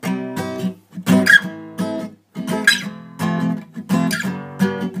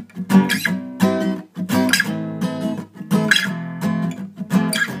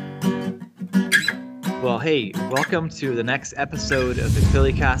hey, welcome to the next episode of the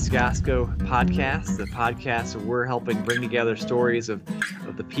Philly Kosciuszko podcast, the podcast where we're helping bring together stories of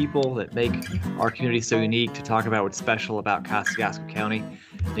the people that make our community so unique to talk about what's special about Kosciuszko County.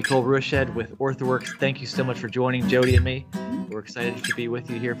 Nicole Ruished with OrthoWorks, thank you so much for joining Jody and me. We're excited to be with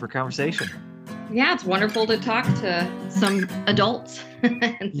you here for conversation. Yeah, it's wonderful to talk to some adults.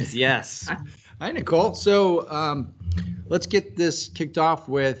 Yes. Hi, Nicole. So let's get this kicked off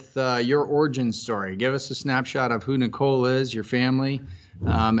with your origin story. Give us a snapshot of who Nicole is, your family,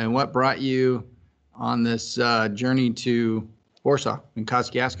 and what brought you on this journey to Warsaw and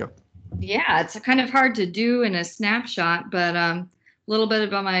Kosciuszko. Yeah, it's kind of hard to do in a snapshot, but a little bit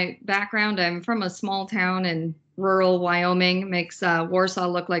about my background. I'm from a small town in rural Wyoming. Makes Warsaw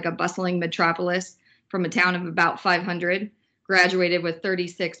look like a bustling metropolis from a town of about 500. Graduated with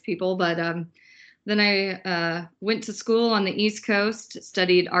 36 people, but then I went to school on the East Coast,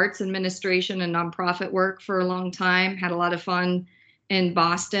 studied arts administration and nonprofit work for a long time, had a lot of fun in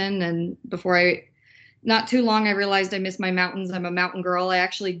Boston. And not too long, I realized I miss my mountains. I'm a mountain girl. I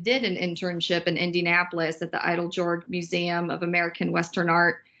actually did an internship in Indianapolis at the Eiteljorg Museum of American Western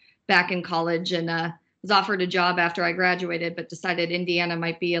Art back in college, and was offered a job after I graduated, but decided Indiana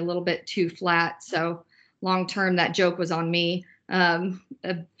might be a little bit too flat. So long term, that joke was on me.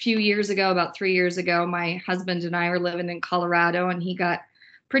 A few years ago, about 3 years ago, my husband and I were living in Colorado, and he got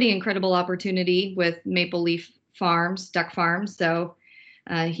pretty incredible opportunity with Maple Leaf Farms, duck farms. So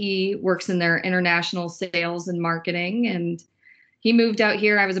he works in their international sales and marketing, and he moved out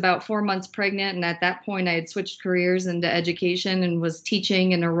here. I was about 4 months pregnant, and at that point I had switched careers into education and was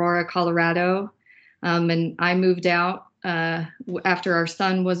teaching in Aurora, Colorado. And I moved out after our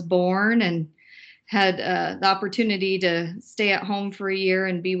son was born, and had the opportunity to stay at home for a year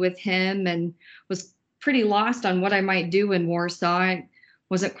and be with him, and was pretty lost on what I might do in Warsaw. I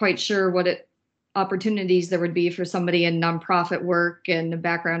wasn't quite sure what opportunities there would be for somebody in nonprofit work and a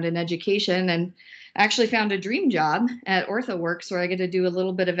background in education, and actually found a dream job at OrthoWorks where I get to do a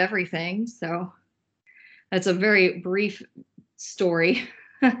little bit of everything. So that's a very brief story,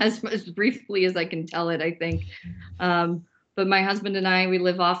 as briefly as I can tell it, I think. But my husband and I, we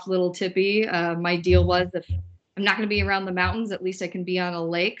live off Little Tippy. My deal was, if I'm not going to be around the mountains, at least I can be on a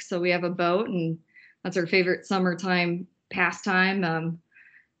lake. So we have a boat, and that's our favorite summertime pastime.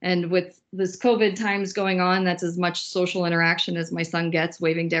 And with this COVID times going on, that's as much social interaction as my son gets,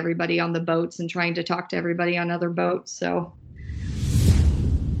 waving to everybody on the boats and trying to talk to everybody on other boats. So.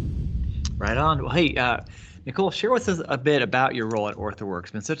 Right on. Well, hey, Nicole, share with us a bit about your role at OrthoWorks.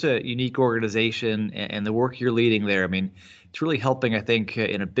 It's been such a unique organization, and the work you're leading there. I mean, it's really helping, I think,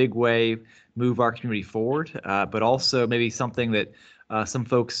 in a big way move our community forward, but also maybe something that some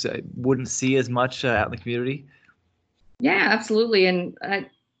folks wouldn't see as much out in the community. Yeah, absolutely. And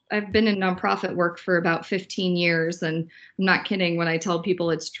I've been in nonprofit work for about 15 years, and I'm not kidding when I tell people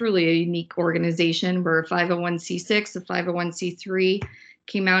it's truly a unique organization. We're a 501c6, a 501c3.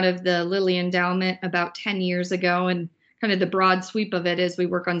 Came out of the Lilly Endowment about 10 years ago, and kind of the broad sweep of it is we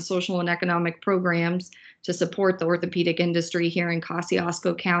work on social and economic programs to support the orthopedic industry here in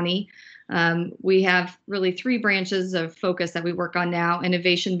Kosciuszko County. We have really 3 branches of focus that we work on now,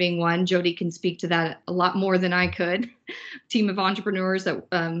 innovation being one. Jody can speak to that a lot more than I could. Team of entrepreneurs that,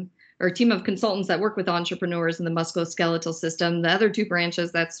 or team of consultants that work with entrepreneurs in the musculoskeletal system. The other 2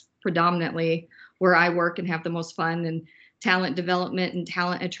 branches, that's predominantly where I work and have the most fun, and talent development and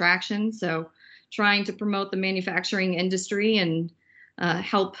talent attraction. So trying to promote the manufacturing industry and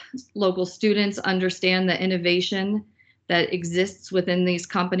help local students understand the innovation that exists within these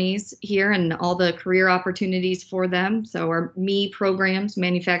companies here and all the career opportunities for them. So our ME programs,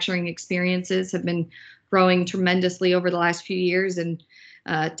 manufacturing experiences, have been growing tremendously over the last few years, and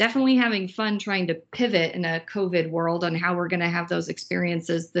definitely having fun trying to pivot in a COVID world on how we're going to have those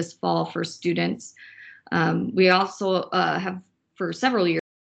experiences this fall for students. We also have, for several years,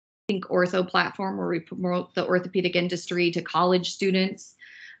 Think Ortho platform, where we promote the orthopedic industry to college students.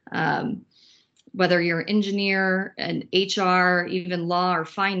 Whether you're an engineer, an HR, even law or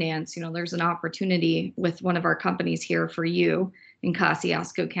finance, there's an opportunity with one of our companies here for you in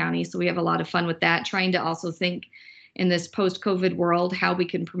Kosciuszko County. So we have a lot of fun with that, trying to also think in this post-COVID world how we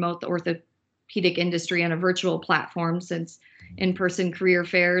can promote the orthopedic industry on a virtual platform, since in-person career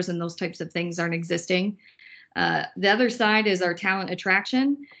fairs and those types of things aren't existing. The other side is our talent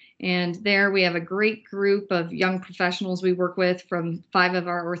attraction. And there we have a great group of young professionals we work with from 5 of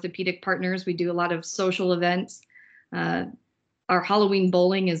our orthopedic partners. We do a lot of social events. Our Halloween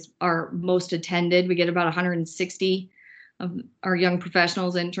bowling is our most attended. We get about 160 of our young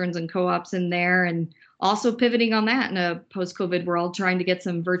professionals, interns, and co-ops in there. And also pivoting on that in a post-COVID world, trying to get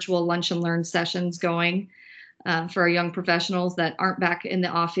some virtual lunch and learn sessions going for our young professionals that aren't back in the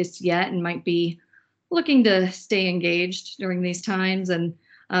office yet and might be looking to stay engaged during these times. And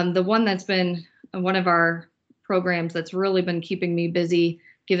the one that's been one of our programs that's really been keeping me busy,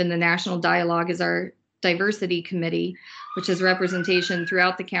 given the national dialogue, is our diversity committee, which is representation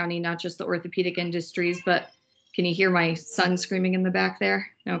throughout the county, not just the orthopedic industries. But can you hear my son screaming in the back there?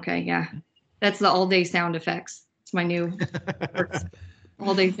 Okay, yeah. That's the all-day sound effects. It's my new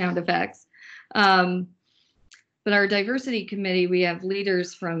all-day sound effects. But our diversity committee, we have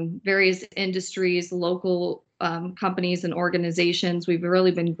leaders from various industries, local companies and organizations. We've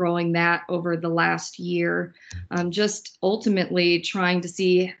really been growing that over the last year, just ultimately trying to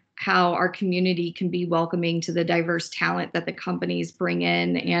see how our community can be welcoming to the diverse talent that the companies bring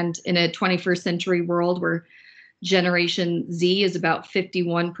in. And in a 21st century world where Generation Z is about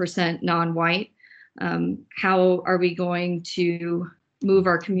 51% non-white, how are we going to move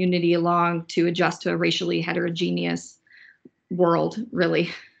our community along to adjust to a racially heterogeneous world,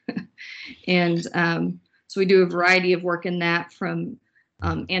 really? And so we do a variety of work in that, from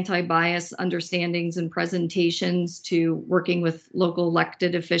anti-bias understandings and presentations to working with local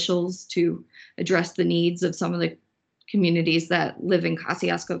elected officials to address the needs of some of the communities that live in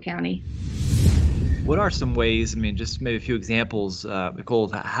Kosciuszko County. What are some ways, I mean, just maybe a few examples, Nicole,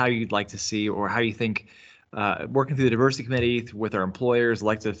 of how you'd like to see, or how you think working through the diversity committee with our employers,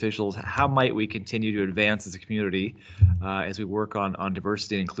 elected officials, how might we continue to advance as a community as we work on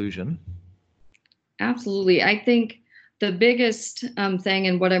diversity and inclusion? Absolutely. I think the biggest thing,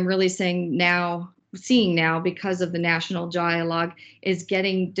 and what I'm really seeing now because of the national dialogue, is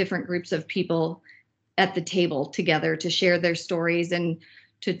getting different groups of people at the table together to share their stories and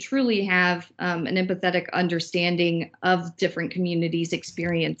to truly have an empathetic understanding of different communities'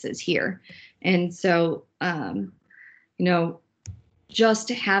 experiences here. And so, just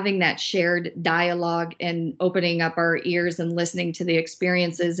having that shared dialogue and opening up our ears and listening to the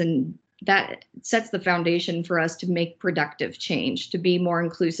experiences, and that sets the foundation for us to make productive change, to be more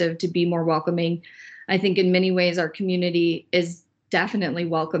inclusive, to be more welcoming. I think in many ways our community is definitely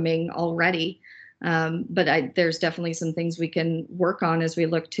welcoming already. But there's definitely some things we can work on as we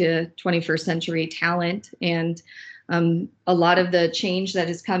look to 21st century talent. And a lot of the change that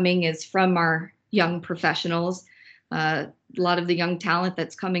is coming is from our young professionals. A lot of the young talent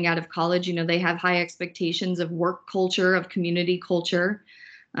that's coming out of college, they have high expectations of work culture, of community culture.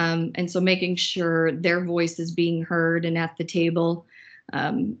 And so making sure their voice is being heard and at the table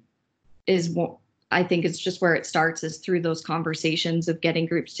is what I think it's just where it starts, is through those conversations of getting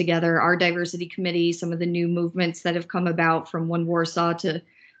groups together. Our diversity committee, some of the new movements that have come about from One Warsaw to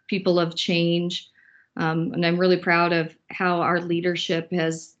People of Change. And I'm really proud of how our leadership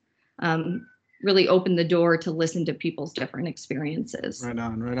has really opened the door to listen to people's different experiences. Right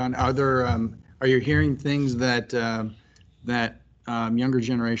on, right on. Are you hearing things that younger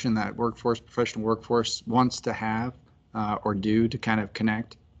generation, that professional workforce wants to have or do to kind of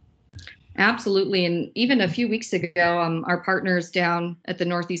connect? Absolutely. And even a few weeks ago, our partners down at the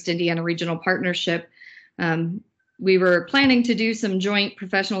Northeast Indiana Regional Partnership, we were planning to do some joint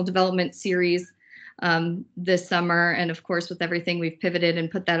professional development series this summer. And of course, with everything, we've pivoted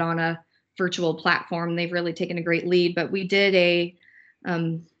and put that on a virtual platform. They've really taken a great lead, but we did a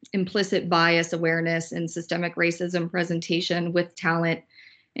implicit bias awareness and systemic racism presentation with talent.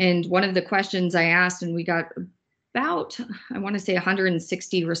 And one of the questions I asked, and we got about, I want to say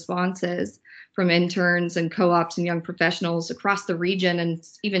 160 responses from interns and co-ops and young professionals across the region, and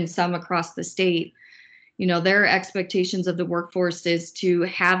even some across the state. Their expectations of the workforce is to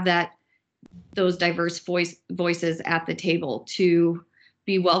have those diverse voices at the table, to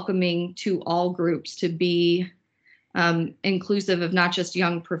be welcoming to all groups, to be inclusive of not just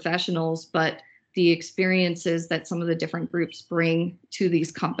young professionals, but the experiences that some of the different groups bring to these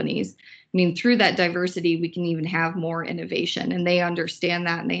companies. I mean, through that diversity, we can even have more innovation, and they understand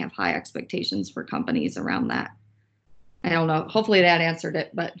that, and they have high expectations for companies around that. I don't know, hopefully that answered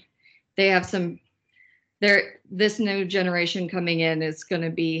it, but they have this new generation coming in is going to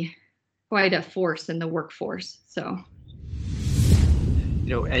be quite a force in the workforce. So,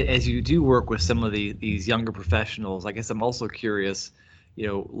 as you do work with some of these younger professionals, I guess I'm also curious, a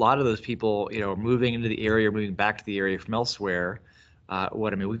lot of those people, are moving into the area, or moving back to the area from elsewhere.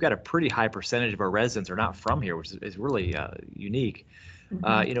 We've got a pretty high percentage of our residents are not from here, which is really unique.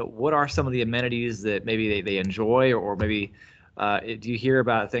 Mm-hmm. What are some of the amenities that maybe they enjoy, or maybe do you hear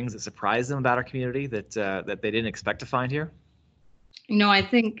about things that surprise them about our community that they didn't expect to find here? I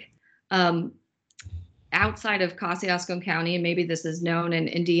think outside of Kosciuszko County, and maybe this is known in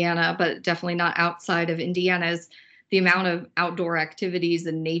Indiana, but definitely not outside of Indiana, is the amount of outdoor activities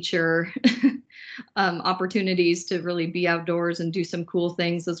and nature opportunities to really be outdoors and do some cool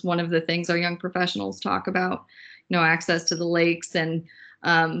things is one of the things our young professionals talk about, access to the lakes. And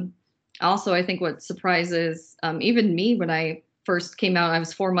also, I think what surprises even me when I first came out, I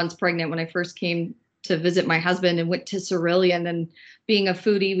was 4 months pregnant when I first came to visit my husband and went to Cerulean. And being a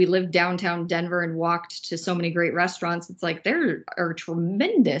foodie, we lived downtown Denver and walked to so many great restaurants. It's like there are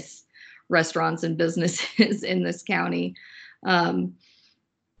tremendous restaurants and businesses in this county.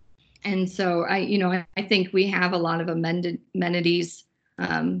 And so I think we have a lot of amenities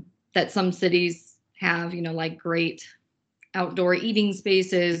that some cities have, like great outdoor eating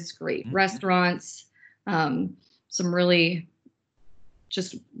spaces, great restaurants, some really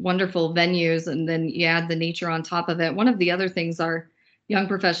just wonderful venues. And then you add the nature on top of it. One of the other things our young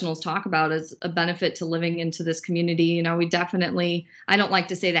professionals talk about is a benefit to living into this community. We definitely, I don't like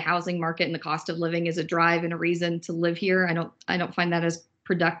to say the housing market and the cost of living is a drive and a reason to live here. I don't find that as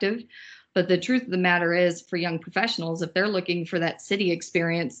productive. But the truth of the matter is, for young professionals, if they're looking for that city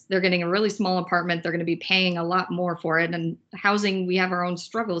experience, they're getting a really small apartment. They're going to be paying a lot more for it. And housing, we have our own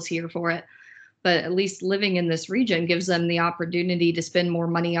struggles here for it. But at least living in this region gives them the opportunity to spend more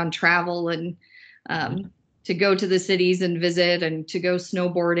money on travel and to go to the cities and visit, and to go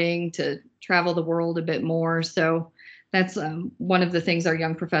snowboarding, to travel the world a bit more. So that's one of the things our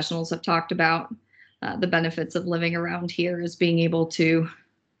young professionals have talked about. The benefits of living around here is being able to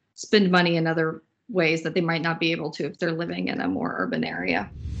spend money in other ways that they might not be able to if they're living in a more urban area.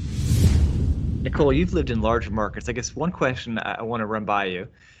 Nicole, you've lived in large markets. I guess one question I want to run by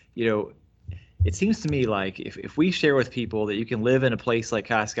you, it seems to me like if we share with people that you can live in a place like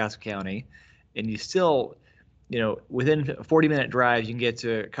Kosciuszko County and you still, within a 40-minute drive, you can get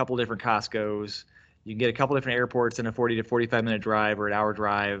to a couple different Costco's, you can get a couple different airports in a 40 to 45-minute drive or an hour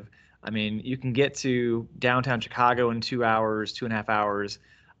drive. I mean, you can get to downtown Chicago in 2 hours, 2.5 hours.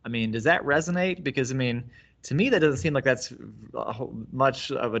 I mean, does that resonate? Because, to me, that doesn't seem like that's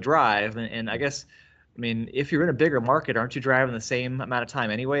much of a drive. And I guess, if you're in a bigger market, aren't you driving the same amount of time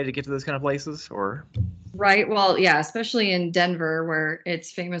anyway to get to those kind of places? Or Right. Well, yeah, especially in Denver, where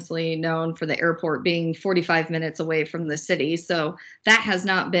it's famously known for the airport being 45 minutes away from the city. So that has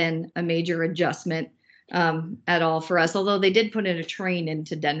not been a major adjustment at all for us, although they did put in a train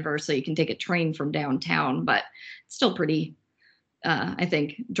into Denver, so you can take a train from downtown, but it's still pretty, I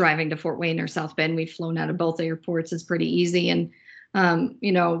think driving to Fort Wayne or South Bend, we've flown out of both airports, is pretty easy. And,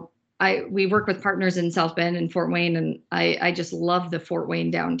 we work with partners in South Bend and Fort Wayne, and I just love the Fort Wayne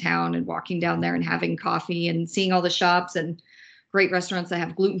downtown and walking down there and having coffee and seeing all the shops and great restaurants that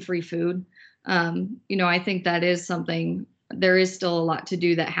have gluten-free food. I think that is something, there is still a lot to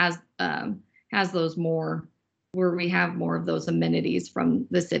do that has those more, where we have more of those amenities from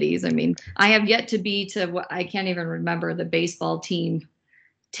the cities. I have yet to be to what I can't even remember, the baseball team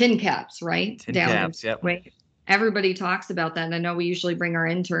Tin Caps, right? Tin Caps, yep. Everybody talks about that. And I know we usually bring our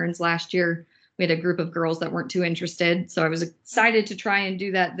interns. Last year, we had a group of girls that weren't too interested. So I was excited to try and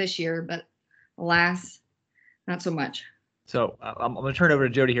do that this year, but alas, not so much. So I'm going to turn it over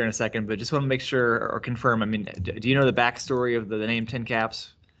to Jody here in a second, but just want to make sure or confirm. Do you know the backstory of the name Tin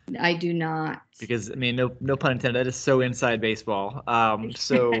Caps? I do not. Because, no pun intended, that is so inside baseball.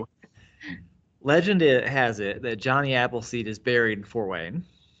 So legend has it that Johnny Appleseed is buried in Fort Wayne.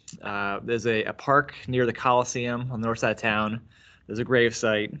 There's a park near the Coliseum on the north side of town. There's a grave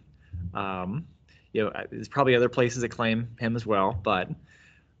site. There's probably other places that claim him as well, but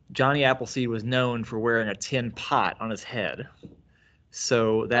Johnny Appleseed was known for wearing a tin pot on his head.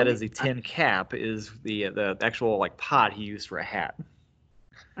 So that is the tin cap, is the actual pot he used for a hat.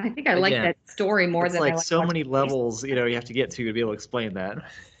 I think I like that story more than I like so many levels, you have to get to be able to explain that.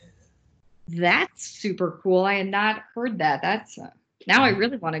 That's super cool. I had not heard that. That's now I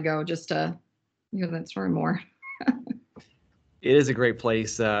really want to go just to hear that story more. It is a great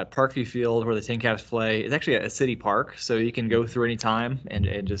place. Parkview Field, where the Tin Caps play, is actually a city park, so you can go through any time and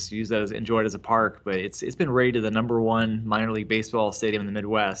just use that enjoy it as a park. But it's been rated the #1 minor league baseball stadium in the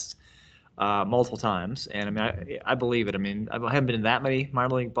Midwest multiple times, and I believe it. I haven't been in that many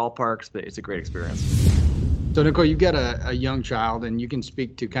minor league ballparks, but it's a great experience. So Nicole, you've got a young child, and you can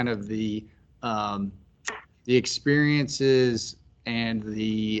speak to kind of the experiences and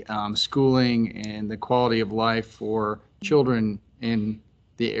the schooling and the quality of life for children in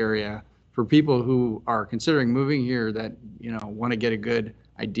the area, for people who are considering moving here that want to get a good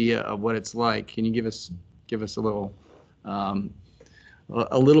idea of what it's like. Can you give us a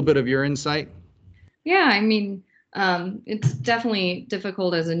little bit of your insight? Yeah, It's definitely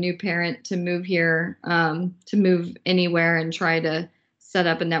difficult as a new parent to move here, to move anywhere and try to set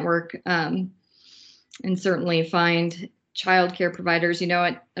up a network, and certainly find childcare providers.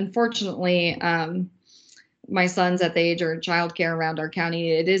 Unfortunately, my son's at the age or childcare around our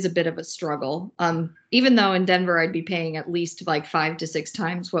county, it is a bit of a struggle. Even though in Denver, I'd be paying at least like 5 to 6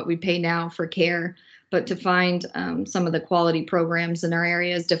 times what we pay now for care. But to find some of the quality programs in our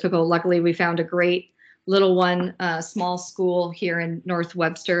area is difficult. Luckily, we found a great little one, small school here in North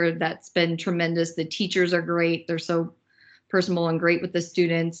Webster that's been tremendous. The teachers are great. They're so personable and great with the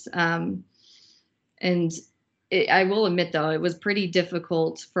students. I will admit, though, it was pretty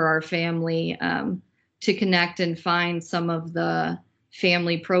difficult for our family to connect and find some of the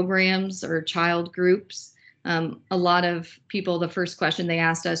family programs or child groups. A lot of people, the first question they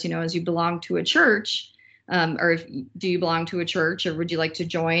asked us, is you belong to a church, or do you belong to a church, or would you like to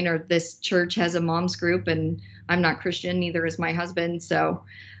join, or this church has a mom's group, and I'm not Christian, neither is my husband. So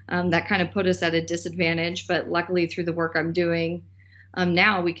that kind of put us at a disadvantage. But luckily, through the work I'm doing,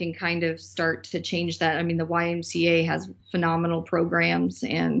 now we can kind of start to change that. I mean, the YMCA has phenomenal programs,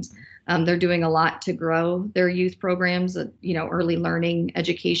 and they're doing a lot to grow their youth programs, early learning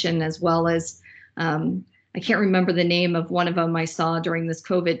education, as well as I can't remember the name of one of them I saw during this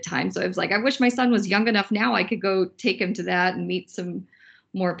COVID time. So I was like, I wish my son was young enough now I could go take him to that and meet some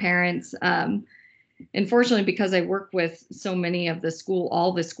more parents. Unfortunately, because I work with so many of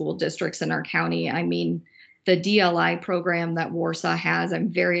all the school districts in our county, I mean, the DLI program that Warsaw has, I'm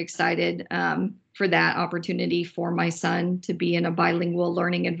very excited for that opportunity for my son to be in a bilingual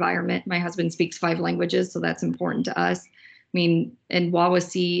learning environment. My husband speaks 5 languages, so that's important to us. I mean, in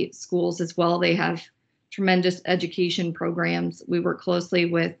Wawasee schools as well, they have tremendous education programs. We work closely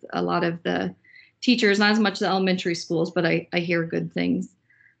with a lot of the teachers, not as much the elementary schools, but I hear good things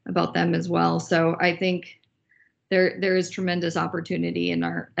about them as well. So I think there is tremendous opportunity in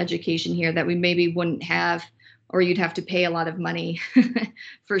our education here that we maybe wouldn't have, or you'd have to pay a lot of money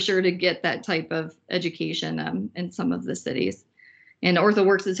for sure to get that type of education in some of the cities. And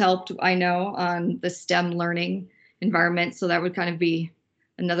OrthoWorks has helped, I know, on the STEM learning environment. So that would kind of be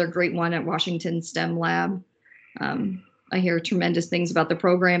another great one at Washington STEM Lab. I hear tremendous things about the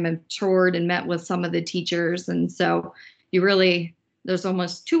program, and toured and met with some of the teachers. And so there's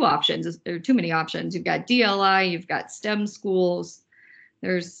almost 2 options. There are too many options. You've got DLI, you've got STEM schools.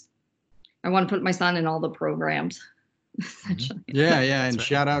 I want to put my son in all the programs. Yeah. And right.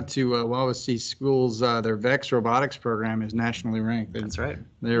 Shout out to Wawasee Schools. Their VEX robotics program is nationally ranked. That's right.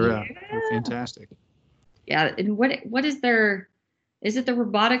 They're fantastic. Yeah. And what is is it the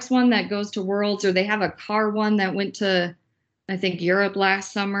robotics one that goes to Worlds, or they have a car one that went to, I think, Europe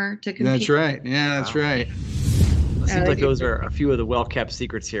last summer to compete? That's right. Yeah, that's right. It seems like those are a few of the well-kept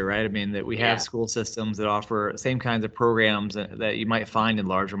secrets here, right? I mean, that we have school systems that offer same kinds of programs that you might find in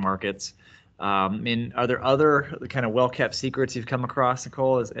larger markets. I mean, are there other kind of well-kept secrets you've come across,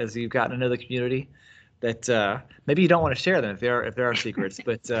 Nicole, as you've gotten into the community that maybe you don't want to share them if there are secrets,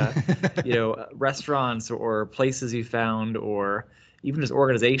 but restaurants or places you found, or even just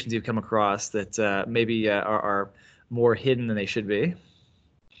organizations you've come across that maybe are more hidden than they should be?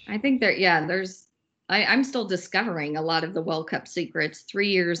 I think I'm still discovering a lot of the well-kept secrets 3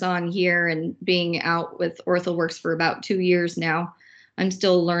 years on here, and being out with OrthoWorks for about 2 years now. I'm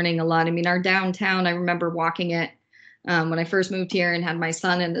still learning a lot. I mean, our downtown, I remember walking it when I first moved here and had my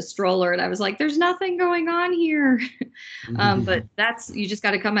son in the stroller, and I was like, there's nothing going on here. But you just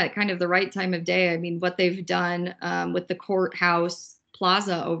got to come at kind of the right time of day. I mean, what they've done with the courthouse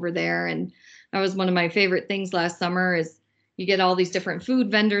plaza over there. And that was one of my favorite things last summer is you get all these different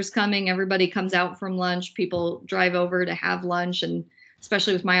food vendors coming. Everybody comes out from lunch. People drive over to have lunch. And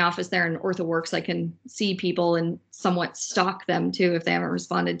especially with my office there in OrthoWorks, I can see people and somewhat stalk them too. If they haven't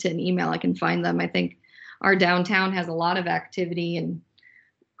responded to an email, I can find them. I think our downtown has a lot of activity and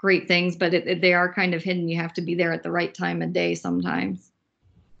great things, but they are kind of hidden. You have to be there at the right time of day sometimes.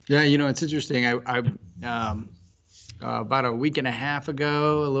 Yeah, it's interesting. I about a week and a half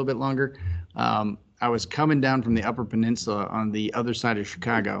ago, a little bit longer, I was coming down from the Upper Peninsula on the other side of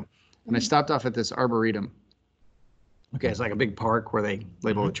Chicago, and I stopped off at this arboretum. Okay, it's like a big park where they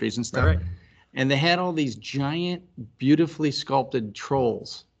label the trees and stuff. Right. And they had all these giant, beautifully sculpted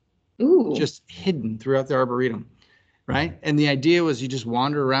trolls just hidden throughout the arboretum, right? And the idea was you just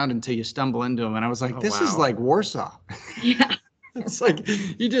wander around until you stumble into them. And I was like, this is like Warsaw. Yeah. It's like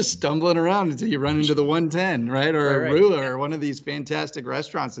you just stumbling around until you run into the 110, right? Or a Rula, or one of these fantastic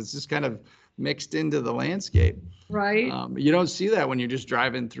restaurants that's just kind of mixed into the landscape. Right. You don't see that when you're just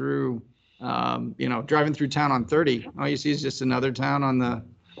driving through, driving through town on 30. All you see is just another town on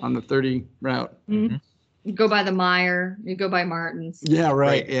the 30 route. Mm-hmm. You go by the Meyer, you go by Martin's. Yeah, right.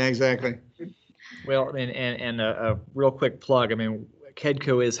 Right. Yeah, exactly. Well, and a real quick plug. I mean,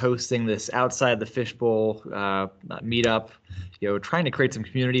 KEDCO is hosting this outside the fishbowl meetup. Trying to create some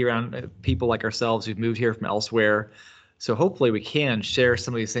community around people like ourselves who've moved here from elsewhere. So hopefully we can share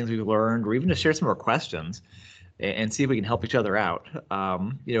some of these things we've learned, or even to share some of our questions, and see if we can help each other out.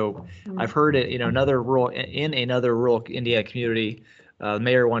 I've heard it. In another rural Indiana community, the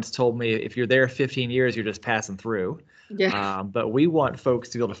mayor once told me, if you're there 15 years, you're just passing through. Yeah. But we want folks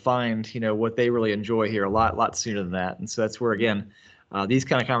to be able to find, what they really enjoy here a lot sooner than that. And so that's where, again, these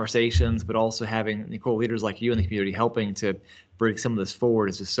kind of conversations, but also having cool leaders like you in the community helping to bring some of this forward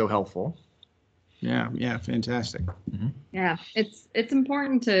is just so helpful. Yeah, fantastic. Yeah, it's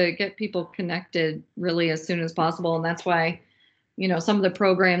important to get people connected really as soon as possible, and that's why, some of the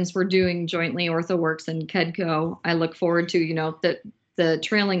programs we're doing jointly, OrthoWorks and KEDCO, I look forward to. The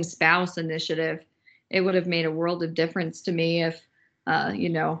Trailing Spouse Initiative. It would have made a world of difference to me if,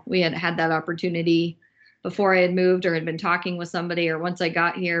 we had had that opportunity before I had moved, or had been talking with somebody, or once I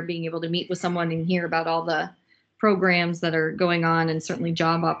got here, being able to meet with someone and hear about all the programs that are going on, and certainly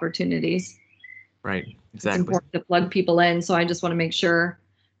job opportunities. Right. It's Exactly. important to plug people in. So I just want to make sure,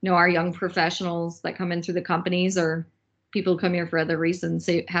 our young professionals that come in through the companies, or people who come here for other reasons,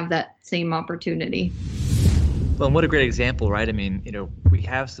 have that same opportunity. Well, and what a great example, right? I mean, we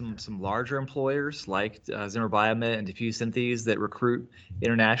have some larger employers like Zimmer Biomet and Diffuse Synthes that recruit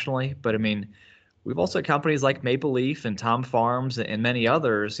internationally, but I mean, we've also got companies like Maple Leaf and Tom Farms and many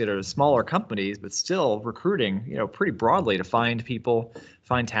others, smaller companies, but still recruiting, pretty broadly to find people,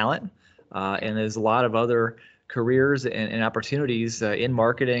 find talent. And there's a lot of other careers and opportunities in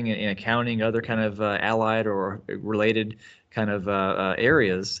marketing and accounting, other kind of allied or related kind of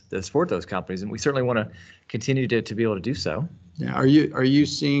areas that support those companies. And we certainly want to continue to be able to do so. Yeah. Are you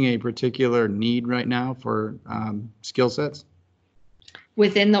seeing a particular need right now for skill sets?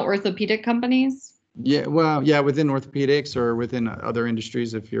 Within the orthopedic companies? Yeah, well, yeah, within orthopedics or within other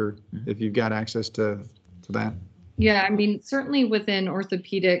industries, if you've got access to that. Yeah, I mean, certainly within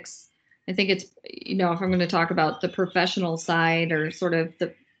orthopedics, I think it's, if I'm going to talk about the professional side, or sort of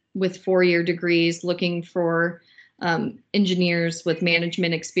with 4-year degrees, looking for engineers with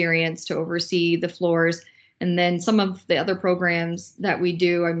management experience to oversee the floors. And then some of the other programs that we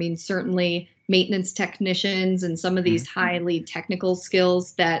do, I mean, certainly maintenance technicians and some of these highly technical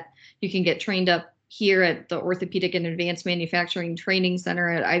skills that you can get trained up here at the Orthopedic and Advanced Manufacturing Training Center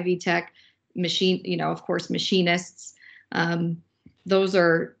at Ivy Tech. Of course, machinists. Those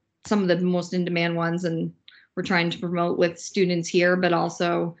are some of the most in-demand ones, and we're trying to promote with students here, but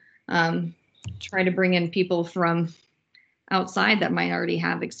also try to bring in people from outside that might already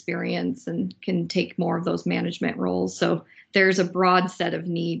have experience and can take more of those management roles. So there's a broad set of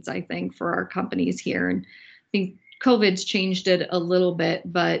needs, I think, for our companies here. And I think COVID's changed it a little bit,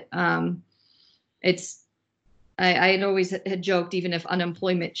 but I had always had joked, even if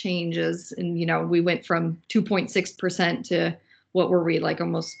unemployment changes and, we went from 2.6% to what were we, like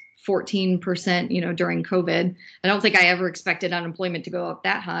almost 14%, during COVID. I don't think I ever expected unemployment to go up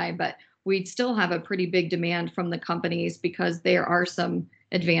that high, but we'd still have a pretty big demand from the companies because there are some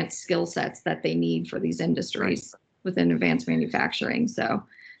advanced skill sets that they need for these industries within advanced manufacturing. So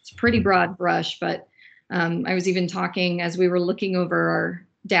it's a pretty broad brush, but I was even talking as we were looking over our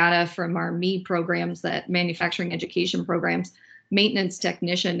data from our ME programs, that manufacturing education programs, maintenance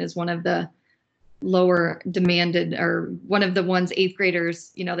technician is one of the lower demanded, or one of the ones 8th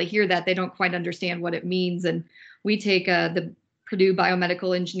graders, they hear that, they don't quite understand what it means. And we take the Purdue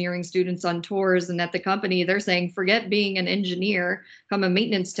biomedical engineering students on tours, and at the company, they're saying, forget being an engineer, become a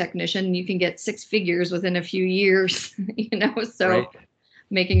maintenance technician. You can get 6 figures within a few years, so right.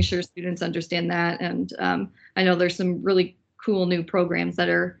 Making sure students understand that. And I know there's some really cool new programs that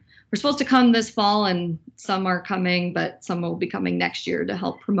we're supposed to come this fall, and some are coming, but some will be coming next year to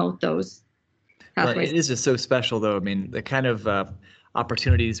help promote those pathways. Well, it is just so special, though. I mean, the kind of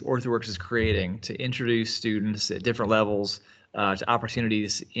opportunities OrthoWorks is creating to introduce students at different levels to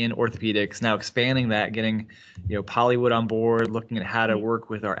opportunities in orthopedics, now expanding that, getting Polywood on board, looking at how to work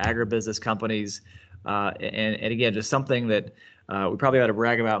with our agribusiness companies, and again, just something that we probably ought to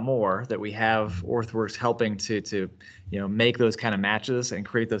brag about more, that we have OrthoWorks helping to make those kind of matches and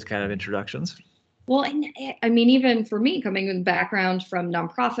create those kind of introductions. Well, and I mean, even for me, coming with a background from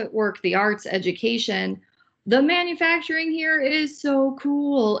nonprofit work, the arts, education, the manufacturing here is so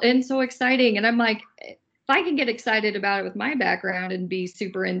cool and so exciting. And I'm like, if I can get excited about it with my background and be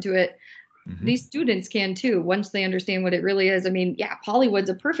super into it, these students can too, once they understand what it really is. I mean, yeah, Polywood's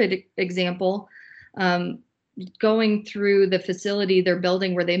a perfect example. going through the facility they're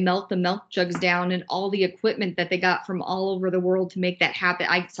building where they melt the milk jugs down and all the equipment that they got from all over the world to make that happen.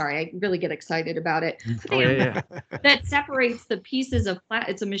 I really get excited about it. Oh, yeah. That separates the pieces of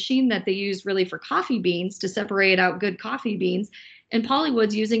it's a machine that they use really for coffee beans to separate out good coffee beans. And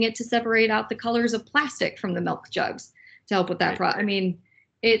Pollywood's using it to separate out the colors of plastic from the milk jugs to help with that. I mean,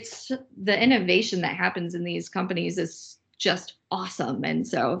 it's the innovation that happens in these companies is just awesome. And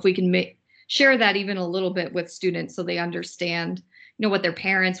so if we can share that even a little bit with students so they understand, what their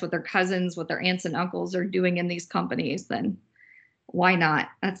parents, what their cousins, what their aunts and uncles are doing in these companies, then why not?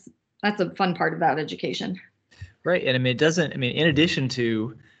 That's a fun part about education. Right. And in addition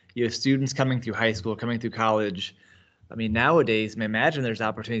to, students coming through high school, coming through college, nowadays, imagine there's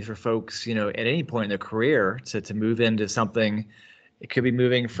opportunities for folks, at any point in their career to move into something. It could be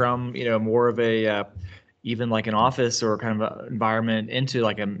moving from, more of a, even like an office or kind of environment into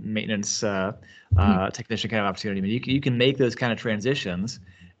like a maintenance technician kind of opportunity. You can make those kind of transitions,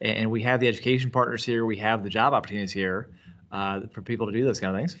 and we have the education partners here. We have the job opportunities here for people to do those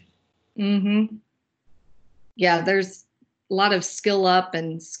kind of things. Mm-hmm. Yeah, there's a lot of skill up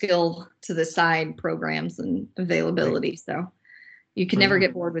and skill to the side programs and availability. So you can never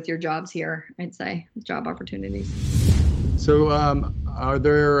get bored with your jobs here, I'd say, job opportunities. So are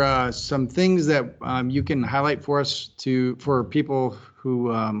there some things that you can highlight for us for people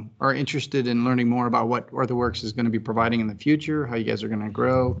who are interested in learning more about what OrthoWorks is going to be providing in the future, how you guys are going to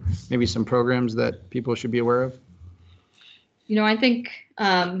grow, maybe some programs that people should be aware of? I think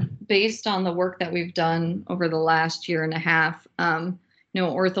based on the work that we've done over the last year and a half,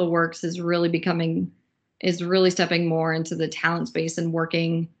 OrthoWorks is really stepping more into the talent space and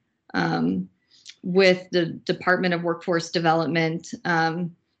working with the Department of Workforce Development,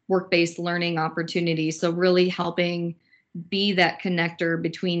 work-based learning opportunities. So really helping be that connector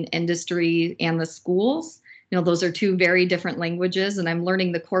between industry and the schools. Those are two very different languages, and I'm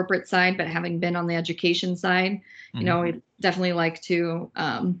learning the corporate side, but having been on the education side, we definitely like to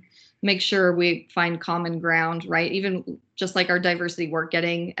make sure we find common ground, right? Even just like our diversity work,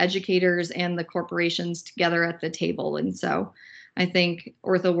 getting educators and the corporations together at the table. And so I think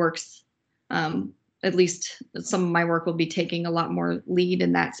OrthoWorks, at least some of my work will be taking a lot more lead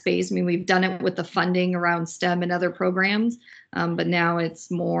in that space. We've done it with the funding around STEM and other programs, but now it's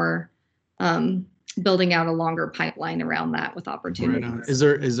more building out a longer pipeline around that with opportunities.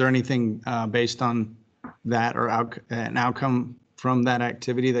 Right. Is there anything based on that or an outcome from that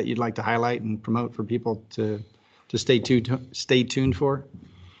activity that you'd like to highlight and promote for people to stay tuned for?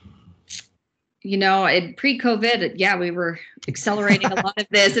 Pre-COVID, we were accelerating a lot of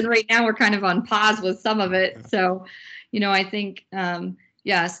this, and right now we're kind of on pause with some of it. So, I think,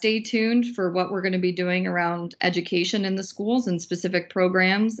 stay tuned for what we're going to be doing around education in the schools and specific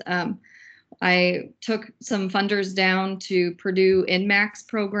programs. I took some funders down to Purdue INMAX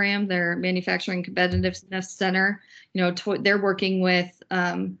program, their Manufacturing Competitiveness Center. They're working with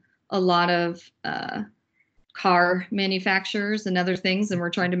a lot of car manufacturers and other things, and we're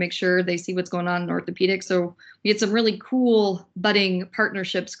trying to make sure they see what's going on in orthopedics. So we had some really cool budding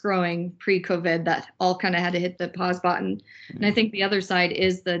partnerships growing pre-COVID that all kind of had to hit the pause button. And I think the other side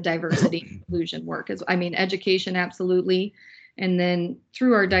is the diversity inclusion work. Education, absolutely. And then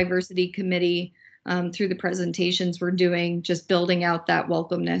through our diversity committee, through the presentations we're doing, just building out that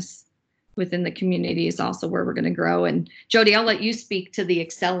welcomeness within the community is also where we're going to grow. And Jody, I'll let you speak to the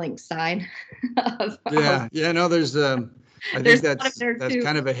excelling side. There's I think that's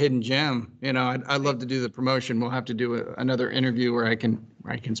kind of a hidden gem. I'd love to do the promotion. We'll have to do another interview where I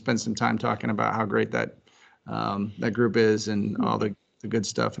can spend some time talking about how great that group is and all the good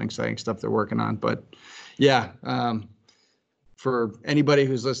stuff and exciting stuff they're working on. But for anybody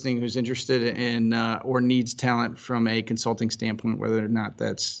who's listening, who's interested in or needs talent from a consulting standpoint, whether or not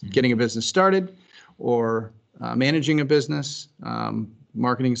that's getting a business started or managing a business,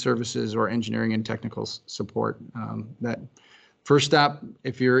 marketing services, or engineering and technical support. That first stop,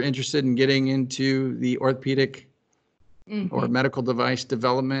 if you're interested in getting into the orthopedic or medical device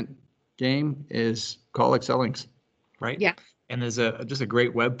development game, is call Excellinks. Right. Yeah. And there's just a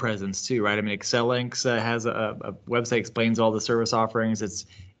great web presence too, right? Excellinks has a website explains all the service offerings. It's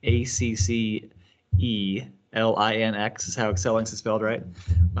ACCELINX is how Excellinks is spelled, right?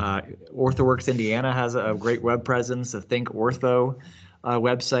 OrthoWorks Indiana has a great web presence, a Think Ortho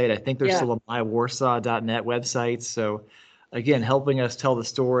website. I think there's still a mywarsaw.net website. So again, helping us tell the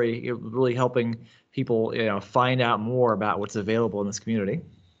story, really helping people find out more about what's available in this community.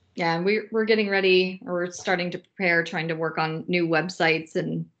 Yeah, and we're getting ready, or we're starting to prepare, trying to work on new websites,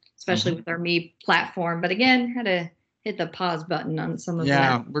 and especially with our Me platform. But again, had to hit the pause button on some of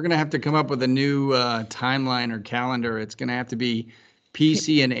Yeah, that. we're going to have to come up with a new timeline or calendar. It's going to have to be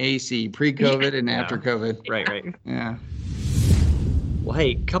PC and AC, pre-COVID and after COVID. Right. Yeah. Well,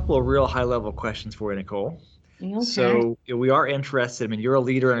 hey, a couple of real high-level questions for you, Nicole. Okay. So we are interested. I mean, you're a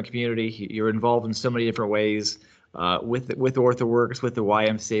leader in a community. You're involved in so many different ways with OrthoWorks, with the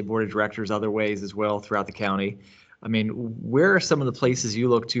YMCA Board of Directors, other ways as well throughout the county. I mean, where are some of the places you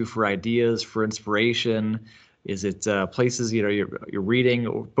look to for ideas, for inspiration? Is it places you're reading,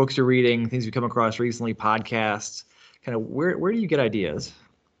 or books you're reading, things you come across recently, podcasts? Kind of where do you get ideas?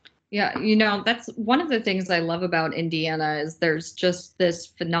 Yeah, that's one of the things I love about Indiana is there's just this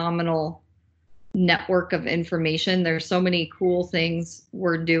phenomenal network of information. There's so many cool things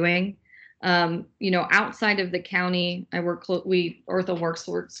we're doing. Outside of the county, OrthoWorks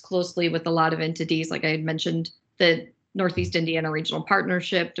works closely with a lot of entities, like I had mentioned, the Northeast Indiana Regional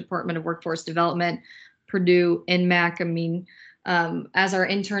Partnership, Department of Workforce Development, Purdue, NMAC. I mean, as our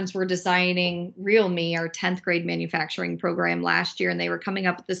interns were designing RealMe, our 10th grade manufacturing program last year, and they were coming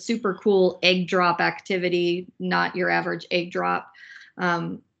up with this super cool egg drop activity, not your average egg drop.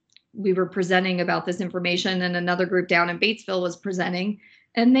 We were presenting about this information, and another group down in Batesville was presenting,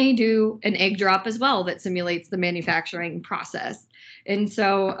 and they do an egg drop as well that simulates the manufacturing process. And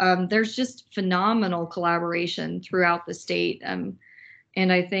so there's just phenomenal collaboration throughout the state. And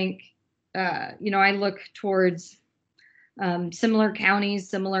I think, I look towards similar counties,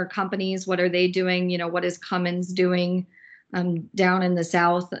 similar companies. What are they doing? What is Cummins doing down in the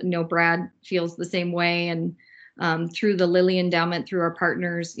South? Brad feels the same way. And through the Lilly Endowment, through our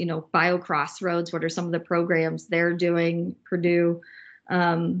partners, BioCrossroads, what are some of the programs they're doing? Purdue.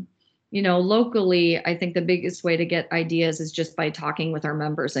 Locally, I think the biggest way to get ideas is just by talking with our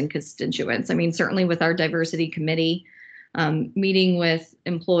members and constituents. I mean, certainly with our diversity committee, meeting with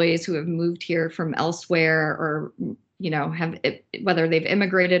employees who have moved here from elsewhere or, whether they've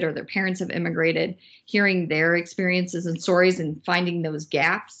immigrated or their parents have immigrated, hearing their experiences and stories and finding those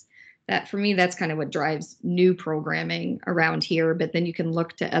gaps. That for me, that's kind of what drives new programming around here. But then you can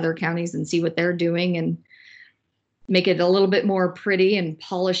look to other counties and see what they're doing and make it a little bit more pretty and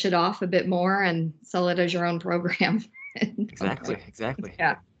polish it off a bit more and sell it as your own program. Exactly.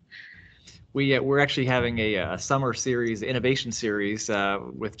 Yeah. We're actually having a summer series, innovation series,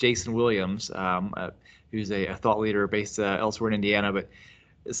 with Jason Williams, who's a thought leader based elsewhere in Indiana. But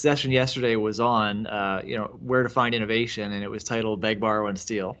the session yesterday was on, where to find innovation, and it was titled "Beg, Borrow, and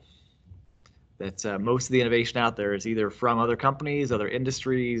Steal." That most of the innovation out there is either from other companies, other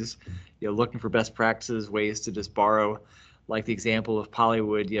industries, looking for best practices, ways to just borrow, like the example of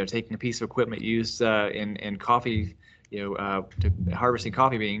Polywood, taking a piece of equipment used in coffee, to harvesting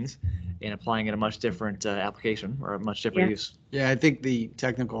coffee beans and applying it a much different application or a much different use. Yeah, I think the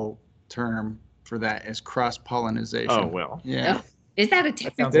technical term for that is cross-pollination. Oh, well. Yeah. Oh, is that a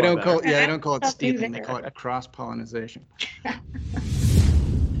technical? They don't call it stealing. They call it cross-pollination.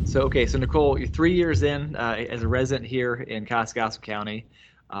 So Nicole, you're 3 years in as a resident here in Kosciuszko County.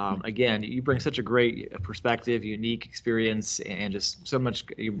 Again, you bring such a great perspective, unique experience, and just so much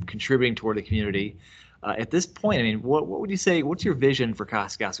contributing toward the community. At this point, I mean, what would you say? What's your vision for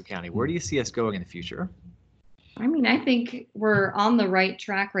Kosciuszko County? Where do you see us going in the future? I mean, I think we're on the right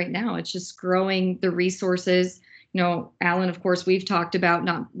track right now. It's just growing the resources. Alan, of course, we've talked about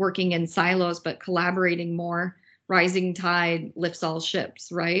not working in silos, but collaborating more. Rising tide lifts all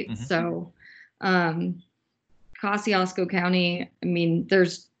ships, right? Mm-hmm. So Kosciuszko County, I mean,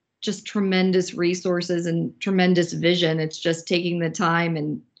 there's just tremendous resources and tremendous vision. It's just taking the time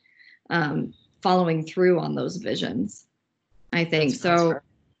and following through on those visions, I think. So,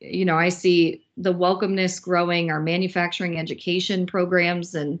 I see the welcomeness growing, our manufacturing education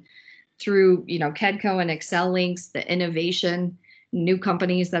programs, and through, KEDCO and Excel Links, the innovation, new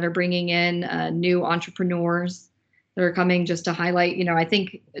companies that are bringing in new entrepreneurs that are coming just to highlight, I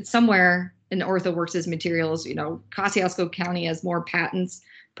think it's somewhere in OrthoWorks' materials, Kosciuszko County has more patents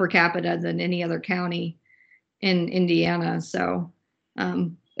per capita than any other county in Indiana. So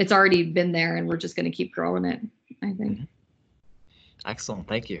it's already been there, and we're just going to keep growing it, I think. Excellent.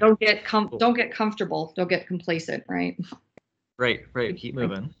 Thank you. Don't get comfortable. Don't get complacent, right? Right. Keep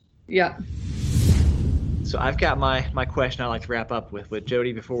moving. Yeah. So I've got my question I'd like to wrap up with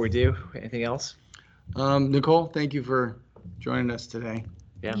Jody before we do. Anything else? Nicole, thank you for joining us today.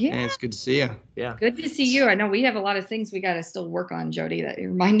 Yeah. And it's good to see you. Yeah. Good to see you. I know we have a lot of things we got to still work on, Jody, that you're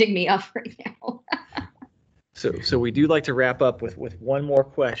reminding me of right now. So we do like to wrap up with one more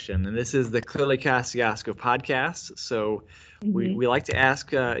question, and this is the Clearly Kosciuszko podcast. So we like to ask,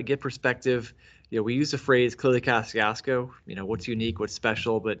 get perspective. We use the phrase Clearly Kosciuszko, what's unique, what's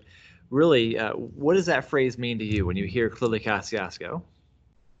special, but really, what does that phrase mean to you when you hear clearly Kosciuszko?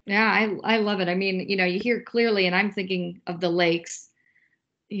 Yeah, I love it. I mean, you hear clearly, and I'm thinking of the lakes,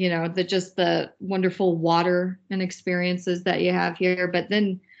 just the wonderful water and experiences that you have here. But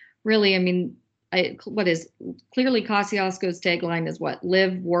then really, I mean, what is clearly Kosciuszko's tagline is what?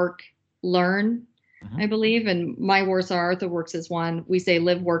 Live, work, learn, I believe. And my Warsaw Earthworks is one. We say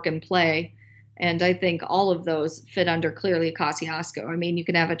live, work, and play. And I think all of those fit under clearly Kosciuszko. I mean, you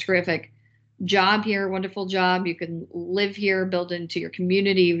can have a terrific job here, wonderful job. You can live here, build into your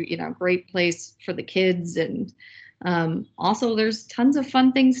community, great place for the kids. And also there's tons of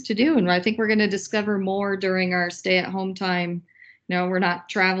fun things to do. And I think we're going to discover more during our stay at home time. We're not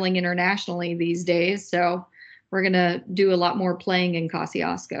traveling internationally these days, so we're going to do a lot more playing in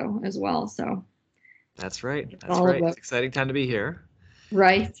Kosciuszko as well. So that's right. That's right. It's an exciting time to be here.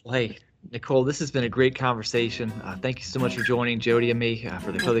 Right. Well, hey, Nicole, this has been a great conversation. Thank you so much for joining Jody and me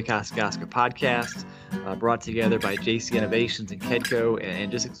for the Clearly Kosciuszko podcast, brought together by JC Innovations and KEDCO. And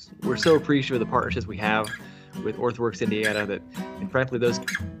just we're so appreciative of the partnerships we have with Earthworks Indiana and frankly, those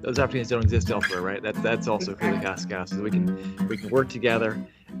opportunities don't exist elsewhere, right? That's also Clearly Kosciuszko. So we can work together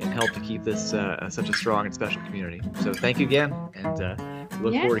and help to keep this such a strong and special community. So thank you again, and we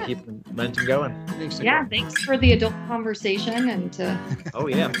look forward to keeping the momentum going. Thanks for the adult conversation and to oh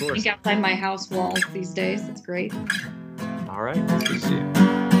yeah, of course. think outside my house walls these days. It's great. All right, good to see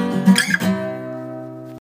you.